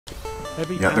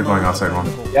Yeah, they're going outside one.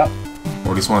 Yep.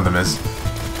 Or at least one of them is.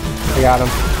 I got him.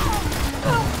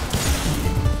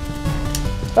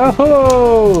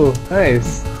 Oh,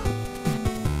 nice.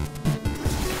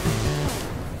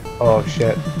 Oh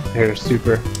shit. Here's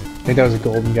super. I think that was a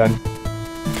golden gun.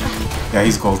 Yeah,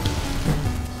 he's gold.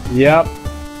 Yep.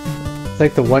 It's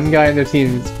like the one guy in their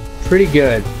team is pretty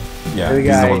good. Yeah, the other he's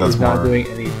guy the one that's is more... not doing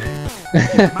anything.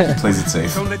 He plays it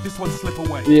safe. Don't let this one slip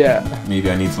away. Yeah. Maybe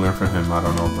I need to learn from him, I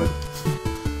don't know, but...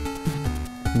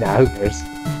 Nah, who cares?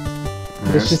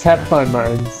 Let's just have fun,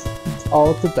 Martins. That's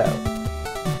all it's about.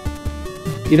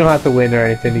 You don't have to win or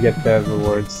anything to get the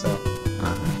rewards, so...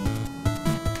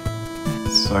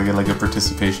 So I get like a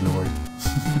participation award.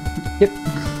 Yep.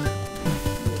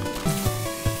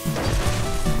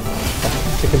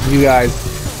 Sick of you guys.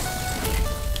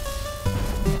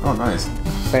 Oh, nice.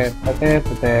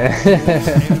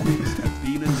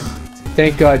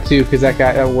 Thank God too, because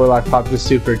that warlock popped the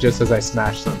super just as I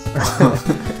smashed them.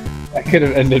 That could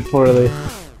have ended poorly.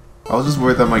 I was just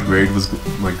worried that my grenade was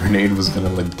gonna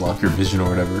like block your vision or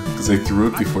whatever, because I threw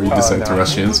it before you decided to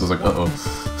rush in. So I was like, uh oh.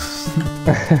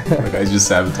 Like I just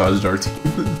sabotaged our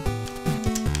team.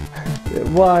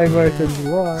 Why, Martin?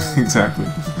 Why? Exactly.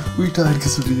 We died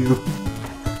because of you.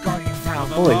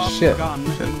 Holy shit!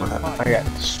 What happened? I got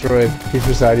destroyed. He's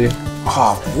beside you.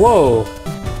 Oh, Whoa!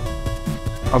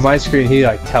 On my screen, he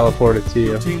like teleported to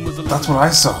you. that's what I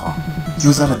saw. He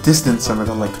was at a distance, and I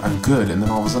thought like I'm good, and then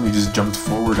all of a sudden he just jumped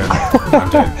forward and I'm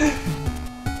dead.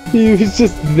 He was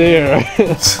just there.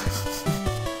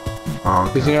 Oh,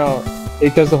 Because you know,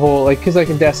 it does the whole like, because like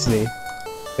in Destiny,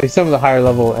 like some of the higher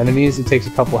level enemies, it takes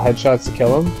a couple headshots to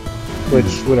kill them, which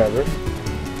whatever.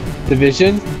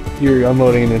 Division, you're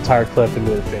unloading an entire clip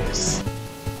into the face.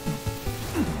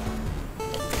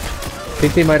 I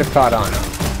think they might have caught on.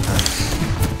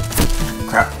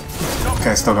 crap.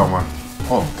 Okay, I still got one.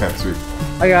 Oh, okay, sweet.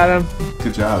 I got him.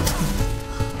 Good job.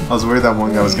 I was worried that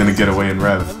one guy was gonna get away in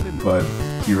rev, but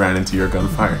he ran into your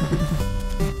gunfire.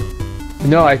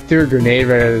 No, I threw a grenade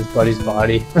right at his buddy's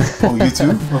body. Oh, you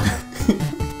too?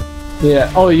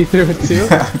 Yeah. Oh, you threw it too?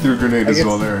 Yeah, I threw a grenade as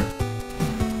well there.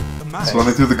 So when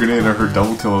I threw the grenade, I heard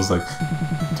double kill. I was like,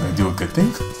 did I do a good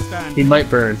thing? He might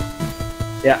burn.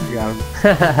 Yeah, you got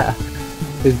him.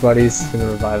 His buddy's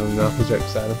gonna revive him though. He's right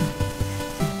beside him.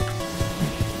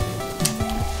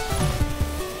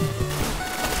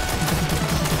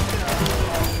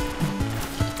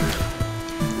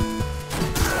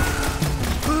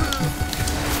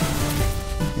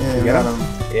 Yeah, You got him?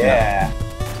 Yeah.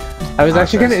 I was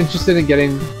actually kind of interested in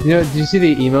getting, you know, did you see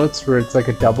the emotes where it's like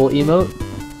a double emote?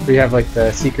 Where you have like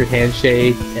the secret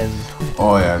handshake and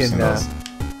oh yeah, I've you seen those.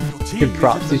 can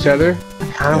props each other? I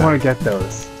kind of want to get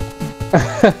those.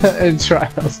 In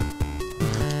trials.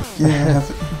 Yeah,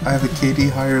 I have a KD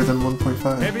higher than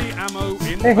 1.5. Heavy ammo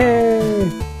in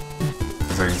Hey!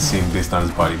 Because I can see him based on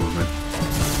his body movement.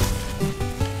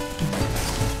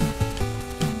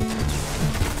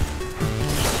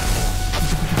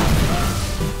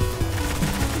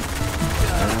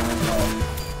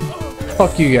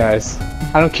 Fuck you guys.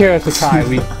 I don't care if it's high.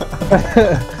 We.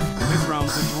 This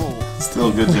round's a draw. Still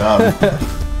a good job.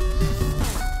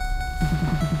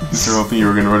 Just hoping you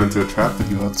were gonna run into a trap, but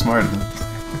you outsmarted him.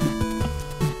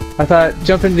 I thought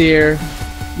jump in the air,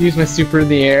 use my super in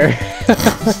the air,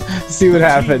 see what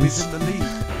happens.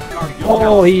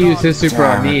 Oh, he used his super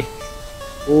on me.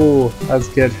 Oh, that was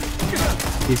good.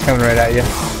 He's coming right at you.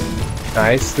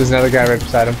 Nice. There's another guy right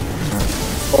beside him.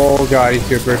 Oh god, he's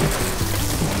super.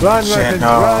 Run, Shit, Martin,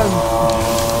 no. run!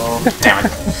 Damn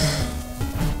it.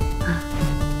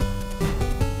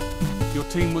 Your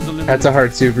team was eliminated. That's a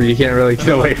hard super. You can't really get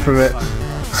away from it.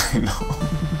 I know.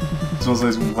 So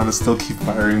I want to still keep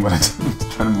firing, but I'm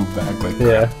trying to move back. Like,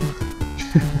 Yeah.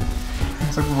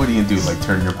 it's like, what do you do? Like,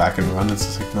 turn your back and run? It's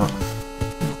just like, no.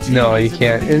 No, you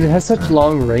can't. And it has such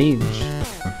long range.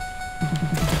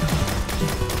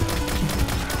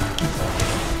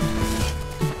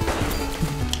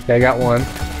 Okay, I got one.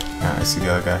 Yeah, I see the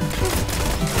other guy.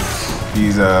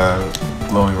 He's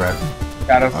glowing red.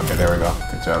 Got him. Okay, there we go.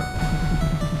 Good job.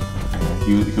 Yeah,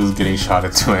 he was getting shot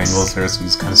at 2 angles there, so he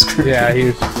was kind of screwed. Yeah, he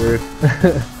was screwed.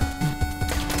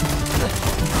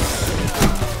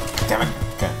 Damn it.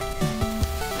 Okay.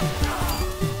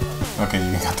 Okay,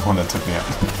 you got the one that took me out.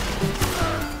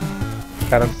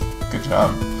 Got him. Good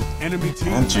job. Enemy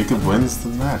team. And Jacob wins the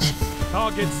match.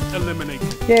 Targets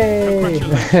eliminated. Yay!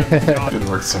 Congratulations, guard. Good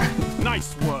work, sir.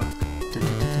 Nice work.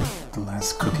 The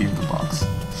last cookie in the box.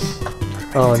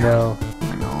 Oh no.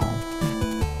 I know.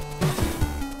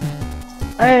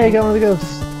 Hey, I got one of the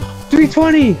ghosts.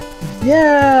 320!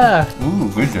 Yeah! Ooh,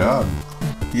 good job.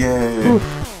 Yay. Oof.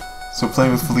 So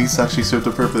playing with Feliz actually served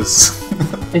a purpose.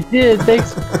 It did.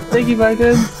 Thanks. Thank you,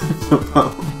 Martin. No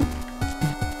problem.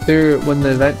 When the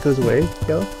event goes away,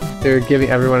 they're giving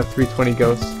everyone a 320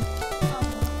 ghost.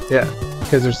 Yeah,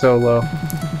 because they're so low.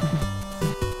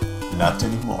 Not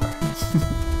anymore.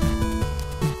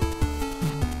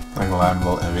 Like, well, I'm a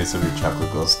little envious of your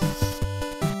chocolate ghost.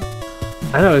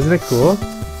 I know, isn't it cool?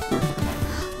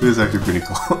 It is actually pretty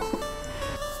cool.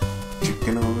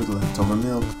 Chicken over the leftover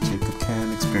milk. Jacob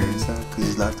can't experience that because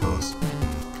he's lactose.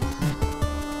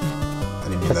 I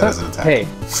didn't mean that as an attack. Hey.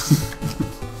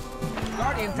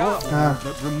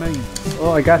 That remains.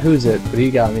 Oh, I got who's it, but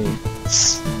he got me.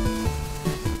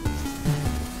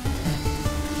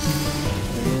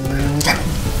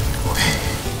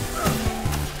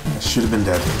 I should have been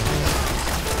dead.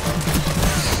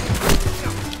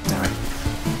 Damn it.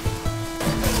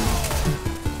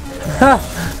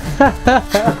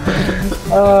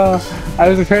 I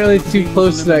was apparently too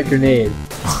close to that grenade.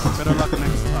 Better luck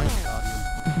next time, Guardian.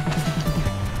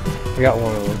 I got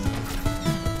one of those.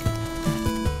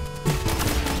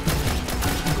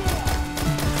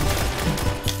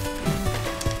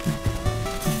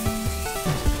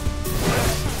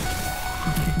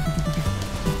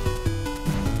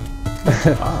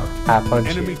 I punch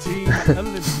Enemy you. team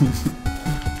eliminated.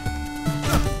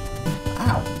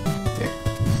 Ow. Dick.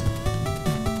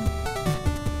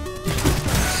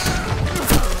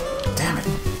 Damn it.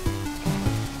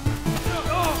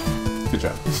 Good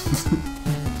job.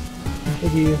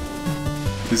 Thank you.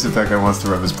 At least if that guy wants to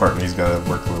rub his partner, he's gotta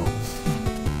work a little.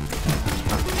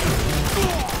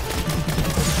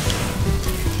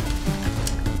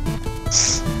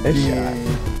 Nice shot.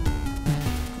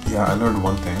 Yeah, I learned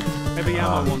one thing. Heavy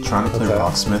ammo on Trying to play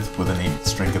What's that? Rocksmith with an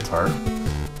 8-string guitar,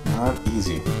 not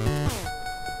easy.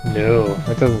 No,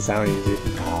 that doesn't sound easy.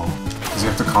 Because you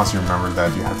have to constantly remember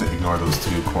that you have to ignore those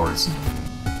 2 chords.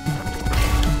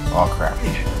 Oh crap.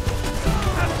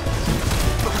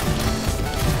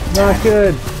 Not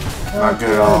good. Not good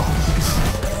at all.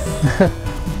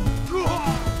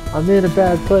 I'm in a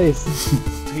bad place.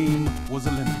 team was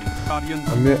eliminated. Guardians.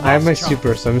 I have my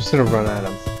super, so I'm just gonna run at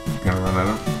him. You gonna run at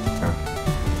him? Okay.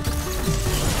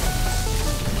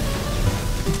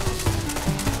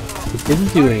 It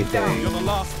didn't do anything. You're the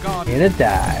last Guardian. And it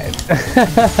died.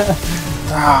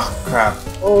 Ah, crap.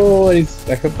 Oh, and he's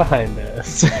stuck up behind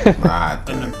us. Ah,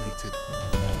 damn it. Eliminated.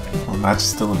 Well, match is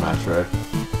still a match, right?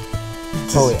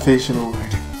 Oh, yeah. Anticipation will win.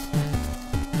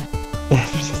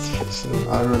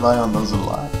 I rely on those a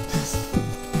lot.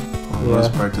 Oh, Yeah, Rose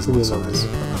Bright doesn't look so really nice.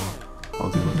 I'll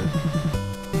deal with it.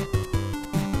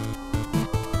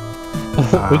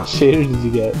 Which shader did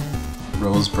you get?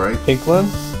 Rose Bright? Pink one?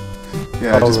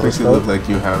 Yeah, it Oh, just makes it Rose look like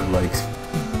you have, like,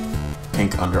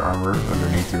 pink Under Armour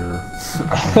underneath your...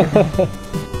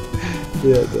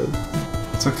 Yeah, it does.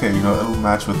 It's okay, you know, it'll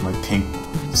match with my pink...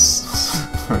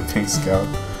 my pink Scout.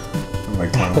 And my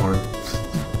Clown Horn.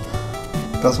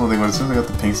 That's one thing, when as soon as I got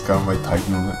the pink Scout, my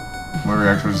Titan, my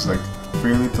reaction was just like,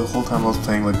 really? The whole time I was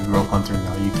playing like a Girl Hunter,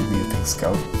 now you give me a pink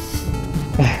Scout?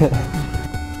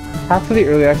 Half of the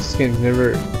early access games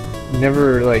never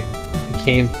like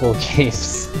became full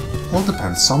games. Well, it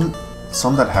depends. Some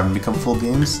that haven't become full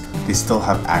games, they still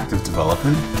have active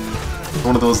development.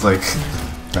 One of those, like,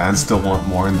 fans still want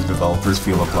more and the developers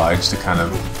feel obliged to kind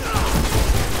of...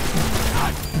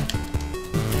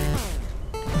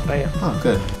 Oh,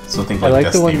 good. So think I like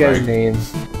like the one Destiny, guy's right? name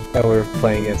that we're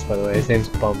playing against, by the way. His name's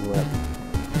Bumlip.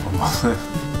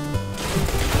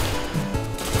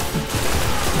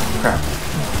 Crap.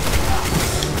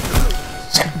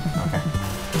 Shit. Okay.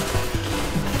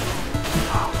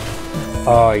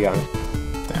 Oh, I got him.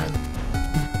 Damn it.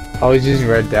 Oh, he's using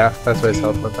Red Death. That's why his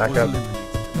health went back Was up.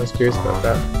 eliminated. I was curious about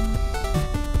that.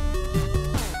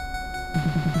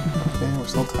 Okay, we're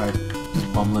still tied. Just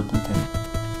Bumlip and Pimp.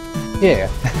 Yeah.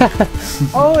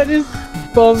 Oh, it is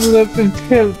Bumlip and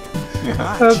Pimp.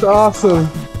 Yeah. That's awesome.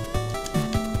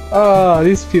 Oh,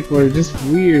 these people are just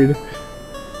weird.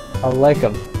 I like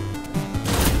them.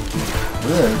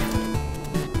 Good.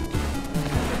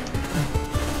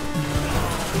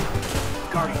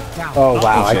 Oh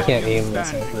wow, Oh, I shit. can't aim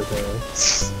this.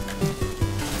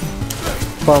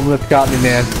 Bumlip got me,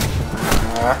 man.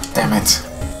 Damn it.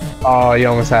 Oh, you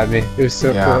almost had me. It was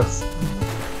so Yeah. close.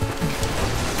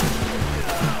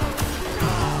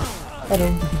 Oh,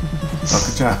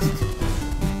 good job.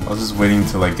 I was just waiting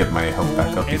to like get my health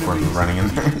back up before running in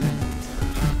there.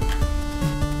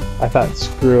 I thought,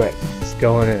 screw it, it's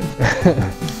going in.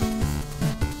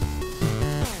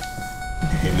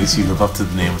 Hey, at least you live up to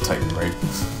the name of Titan, right?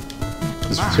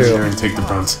 Just True. reach there and take the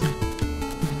brunt.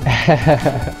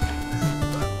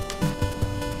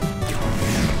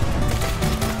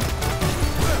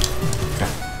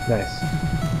 Nice.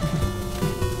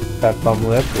 That bum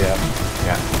lip, yeah.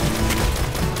 Yeah.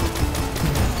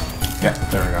 Yeah,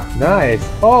 there we go. Nice.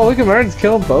 Oh, look at Martin's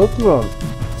killing both of them.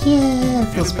 Yeah, I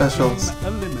feel special. The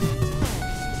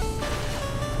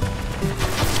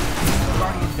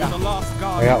last I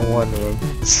guard. got one of them.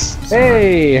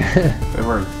 Hey! They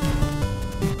were.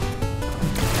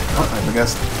 Oh, I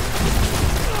guess.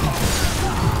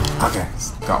 Okay,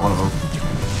 got one of them.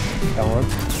 Got one.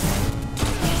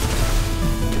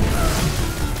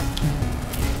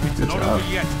 Good Not job. over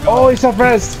yet. Oh, he's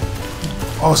suppressed!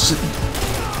 Oh shit!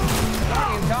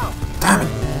 Damn it!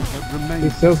 That remains.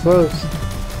 He's so close.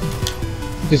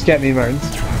 Just get me, Martins.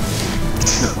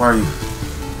 Shit, where are you?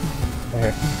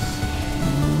 Right here.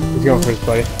 He's going for his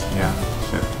buddy. Yeah.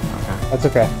 Shit. Okay. That's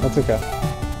okay. That's okay.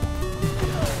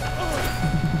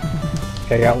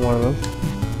 Okay, got one of them.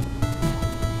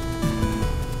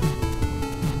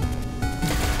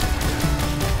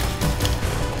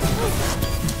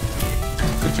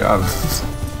 Good job.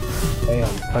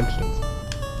 Damn, punched him.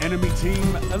 Enemy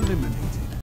team eliminated.